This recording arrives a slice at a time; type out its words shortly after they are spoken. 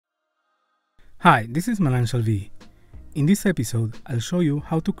Hi, this is Mananshal V. In this episode, I'll show you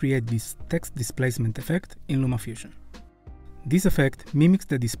how to create this text displacement effect in LumaFusion. This effect mimics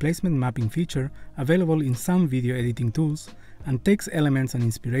the displacement mapping feature available in some video editing tools and takes elements and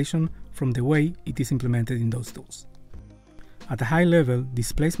inspiration from the way it is implemented in those tools. At a high level,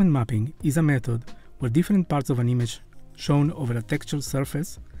 displacement mapping is a method where different parts of an image shown over a textured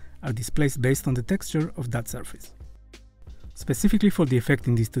surface are displaced based on the texture of that surface. Specifically for the effect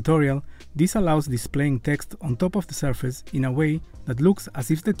in this tutorial, this allows displaying text on top of the surface in a way that looks as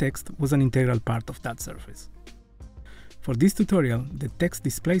if the text was an integral part of that surface. For this tutorial, the text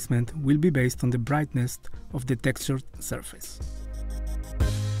displacement will be based on the brightness of the textured surface.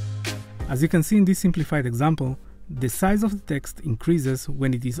 As you can see in this simplified example, the size of the text increases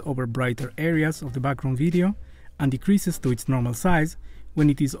when it is over brighter areas of the background video and decreases to its normal size when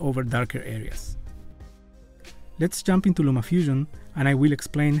it is over darker areas. Let's jump into LumaFusion and I will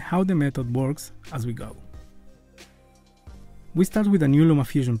explain how the method works as we go. We start with a new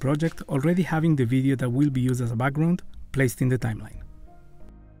LumaFusion project already having the video that will be used as a background placed in the timeline.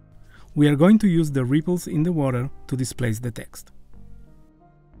 We are going to use the ripples in the water to displace the text.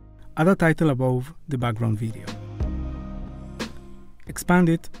 Add a title above the background video. Expand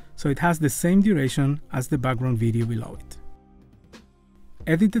it so it has the same duration as the background video below it.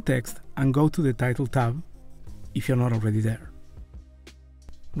 Edit the text and go to the title tab if you're not already there.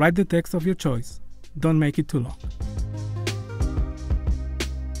 Write the text of your choice, don't make it too long.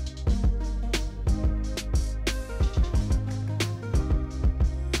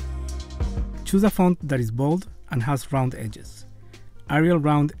 Choose a font that is bold and has round edges. Arial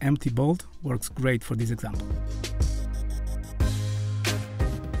Round Empty Bold works great for this example.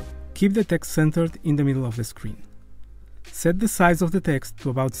 Keep the text centered in the middle of the screen. Set the size of the text to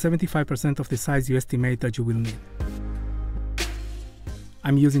about 75% of the size you estimate that you will need.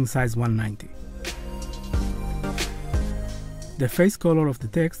 I'm using size 190. The face color of the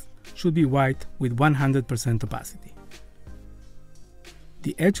text should be white with 100% opacity.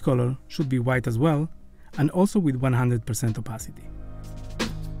 The edge color should be white as well, and also with 100% opacity.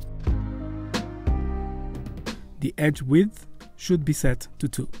 The edge width should be set to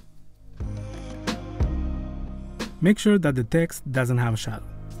 2. Make sure that the text doesn't have a shadow.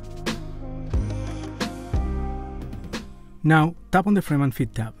 Now, tap on the Frame and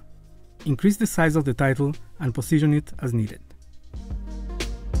Fit tab. Increase the size of the title and position it as needed.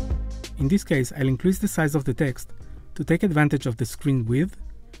 In this case, I'll increase the size of the text to take advantage of the screen width,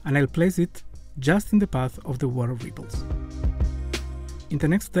 and I'll place it just in the path of the water ripples. In the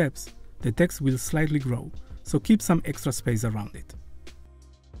next steps, the text will slightly grow, so keep some extra space around it.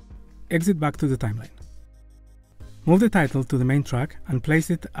 Exit back to the timeline. Move the title to the main track and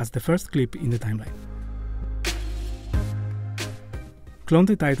place it as the first clip in the timeline. Clone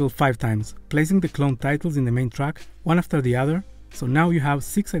the title 5 times, placing the cloned titles in the main track one after the other, so now you have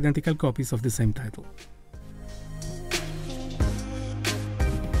 6 identical copies of the same title.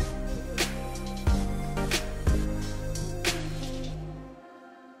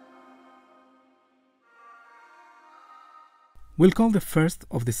 We'll call the first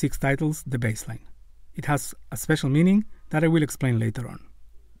of the 6 titles the baseline. It has a special meaning that I will explain later on.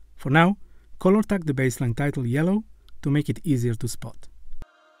 For now, color tag the baseline title yellow to make it easier to spot.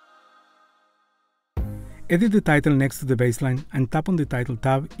 Edit the title next to the baseline and tap on the title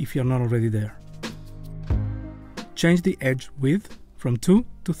tab if you're not already there. Change the edge width from 2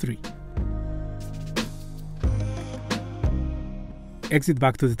 to 3. Exit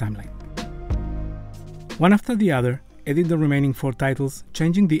back to the timeline. One after the other, edit the remaining 4 titles,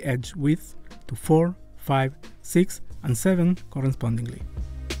 changing the edge width to 4, 5, 6, and 7 correspondingly.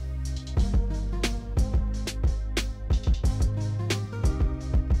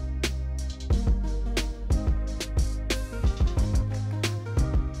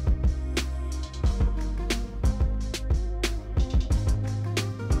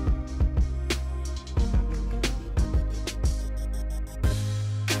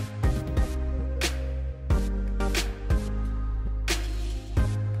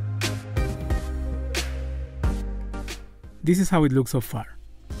 This is how it looks so far.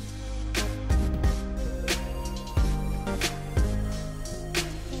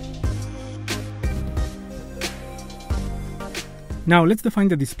 Now let's define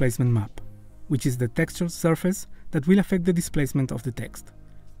the displacement map, which is the textured surface that will affect the displacement of the text.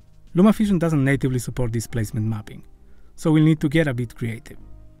 LumaFusion doesn't natively support displacement mapping, so we'll need to get a bit creative.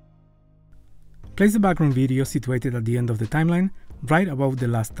 Place the background video situated at the end of the timeline, right above the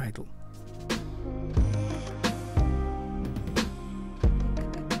last title.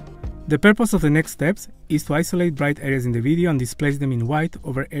 The purpose of the next steps is to isolate bright areas in the video and displace them in white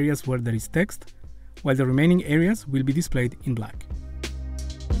over areas where there is text, while the remaining areas will be displayed in black.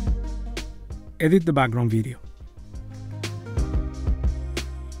 Edit the background video.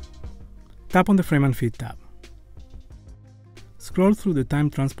 Tap on the Frame and Fit tab. Scroll through the time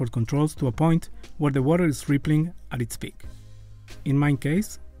transport controls to a point where the water is rippling at its peak. In my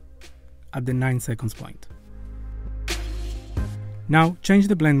case, at the 9 seconds point. Now change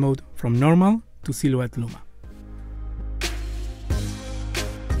the blend mode from normal to silhouette luma.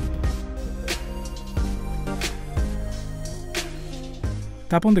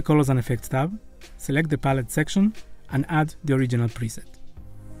 Tap on the Colors and Effects tab, select the palette section and add the original preset.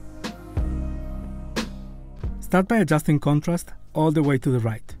 Start by adjusting contrast all the way to the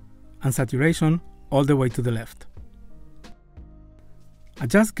right and saturation all the way to the left.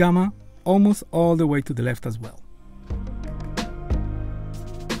 Adjust gamma almost all the way to the left as well.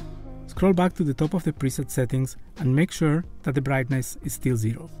 Scroll back to the top of the preset settings and make sure that the brightness is still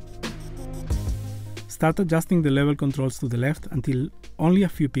 0. Start adjusting the level controls to the left until only a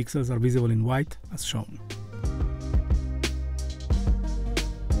few pixels are visible in white as shown.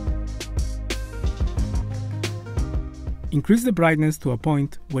 Increase the brightness to a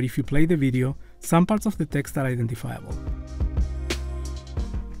point where if you play the video, some parts of the text are identifiable.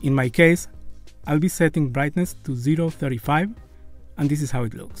 In my case, I'll be setting brightness to 0.35 and this is how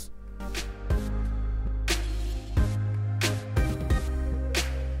it looks.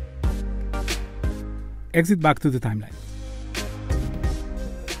 Exit back to the timeline.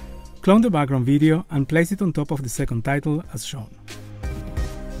 Clone the background video and place it on top of the second title as shown.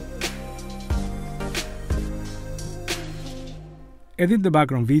 Edit the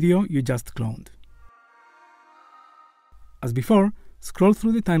background video you just cloned. As before, scroll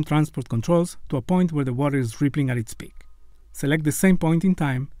through the time transport controls to a point where the water is rippling at its peak. Select the same point in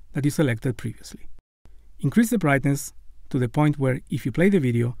time that you selected previously. Increase the brightness to the point where, if you play the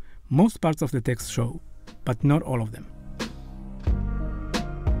video, most parts of the text show, but not all of them.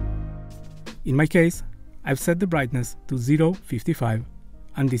 In my case, I've set the brightness to 0.55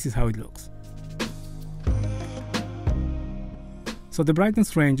 and this is how it looks. So the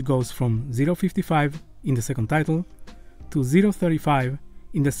brightness range goes from 0.55 in the second title to 0.35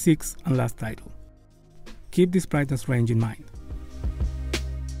 in the sixth and last title. Keep this brightness range in mind.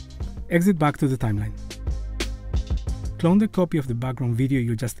 Exit back to the timeline. Clone the copy of the background video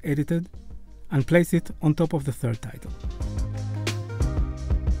you just edited and place it on top of the third title.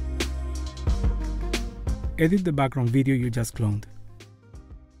 Edit the background video you just cloned.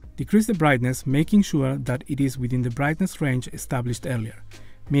 Decrease the brightness, making sure that it is within the brightness range established earlier,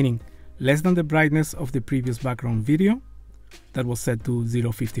 meaning less than the brightness of the previous background video, that was set to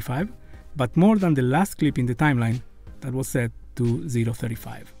 0.55, but more than the last clip in the timeline, that was set to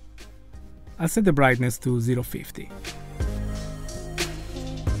 0.35. I'll set the brightness to 0.50.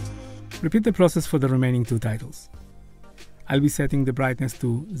 Repeat the process for the remaining two titles. I'll be setting the brightness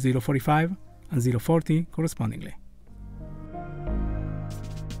to 0.45 and 0.40 correspondingly.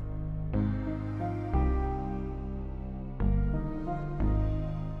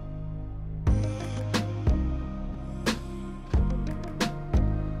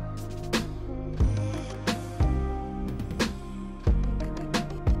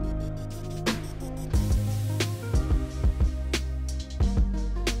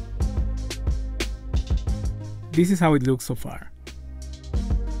 This is how it looks so far.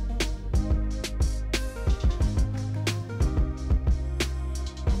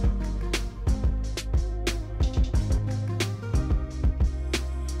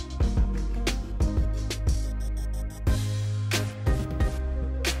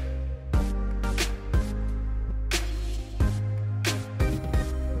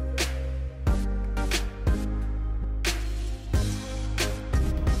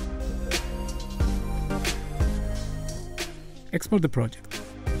 Export the project.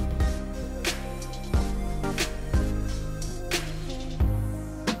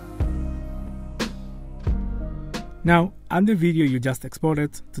 Now, add the video you just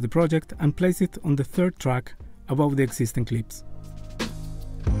exported to the project and place it on the third track above the existing clips.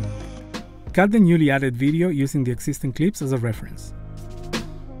 Cut the newly added video using the existing clips as a reference.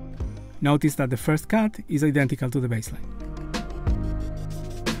 Notice that the first cut is identical to the baseline.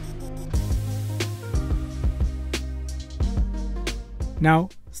 Now,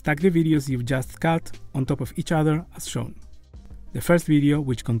 stack the videos you've just cut on top of each other as shown. The first video,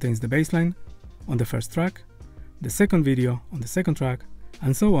 which contains the baseline, on the first track, the second video on the second track,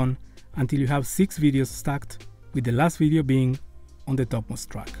 and so on until you have 6 videos stacked, with the last video being on the topmost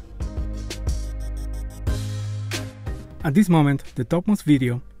track. At this moment, the topmost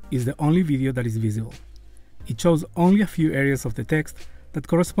video is the only video that is visible. It shows only a few areas of the text that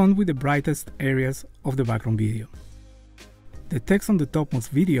correspond with the brightest areas of the background video. The text on the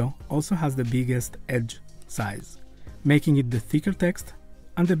topmost video also has the biggest edge size, making it the thicker text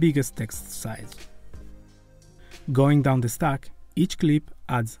and the biggest text size. Going down the stack, each clip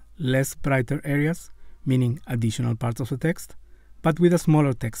adds less brighter areas, meaning additional parts of the text, but with a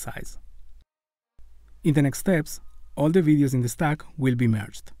smaller text size. In the next steps, all the videos in the stack will be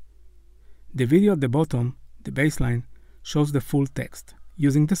merged. The video at the bottom, the baseline, shows the full text,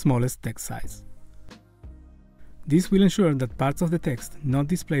 using the smallest text size. This will ensure that parts of the text not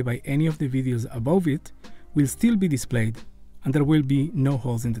displayed by any of the videos above it will still be displayed, and there will be no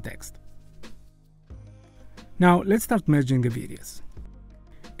holes in the text. Now let's start merging the videos.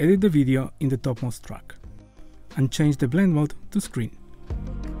 Edit the video in the topmost track, and change the blend mode to screen.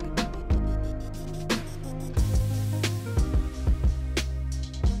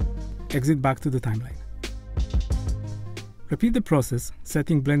 Exit back to the timeline. Repeat the process,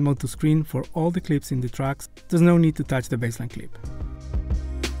 setting blend mode to screen for all the clips in the tracks. There's no need to touch the baseline clip.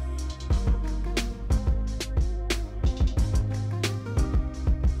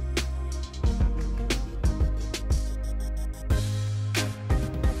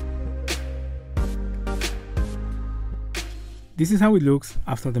 This is how it looks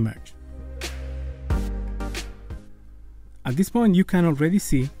after the merge. At this point, you can already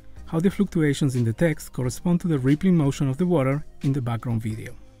see how the fluctuations in the text correspond to the rippling motion of the water in the background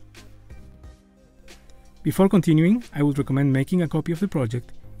video. Before continuing, I would recommend making a copy of the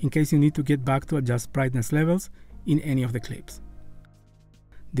project in case you need to get back to adjust brightness levels in any of the clips.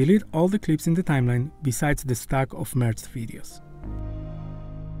 Delete all the clips in the timeline besides the stack of merged videos.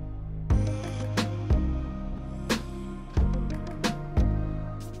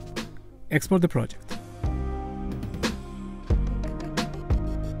 Export the project.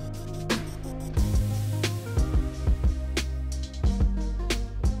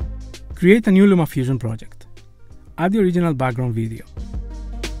 Create a new LumaFusion project. Add the original background video.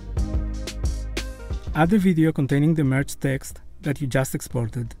 Add the video containing the merged text that you just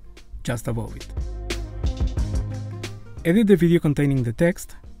exported just above it. Edit the video containing the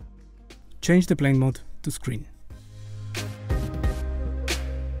text. Change the blend mode to screen.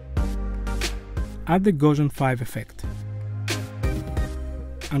 Add the Gaussian 5 effect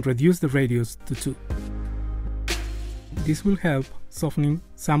and reduce the radius to 2. This will help softening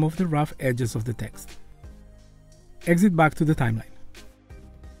some of the rough edges of the text. Exit back to the timeline.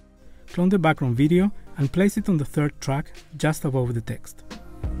 Clone the background video and place it on the third track just above the text.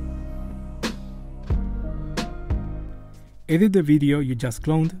 Edit the video you just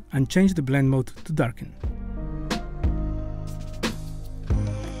cloned and change the blend mode to darken.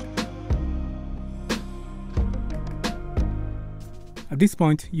 At this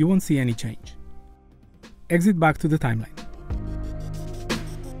point, you won't see any change. Exit back to the timeline.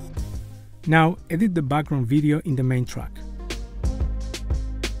 Now, edit the background video in the main track.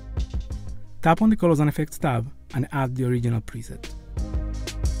 Tap on the Colors and Effects tab and add the original preset.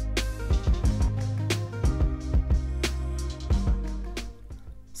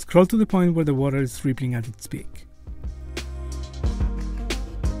 Scroll to the point where the water is rippling at its peak.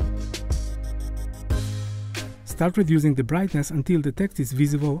 Start reducing the brightness until the text is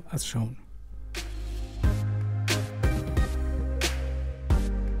visible as shown.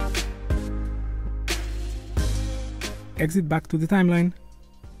 Exit back to the timeline,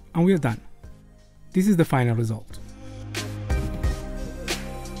 and we are done. This is the final result.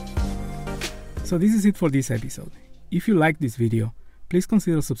 So this is it for this episode. If you liked this video, please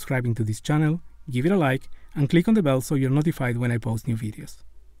consider subscribing to this channel, give it a like, and click on the bell so you're notified when I post new videos.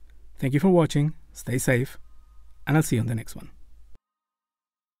 Thank you for watching, stay safe, and I'll see you on the next one.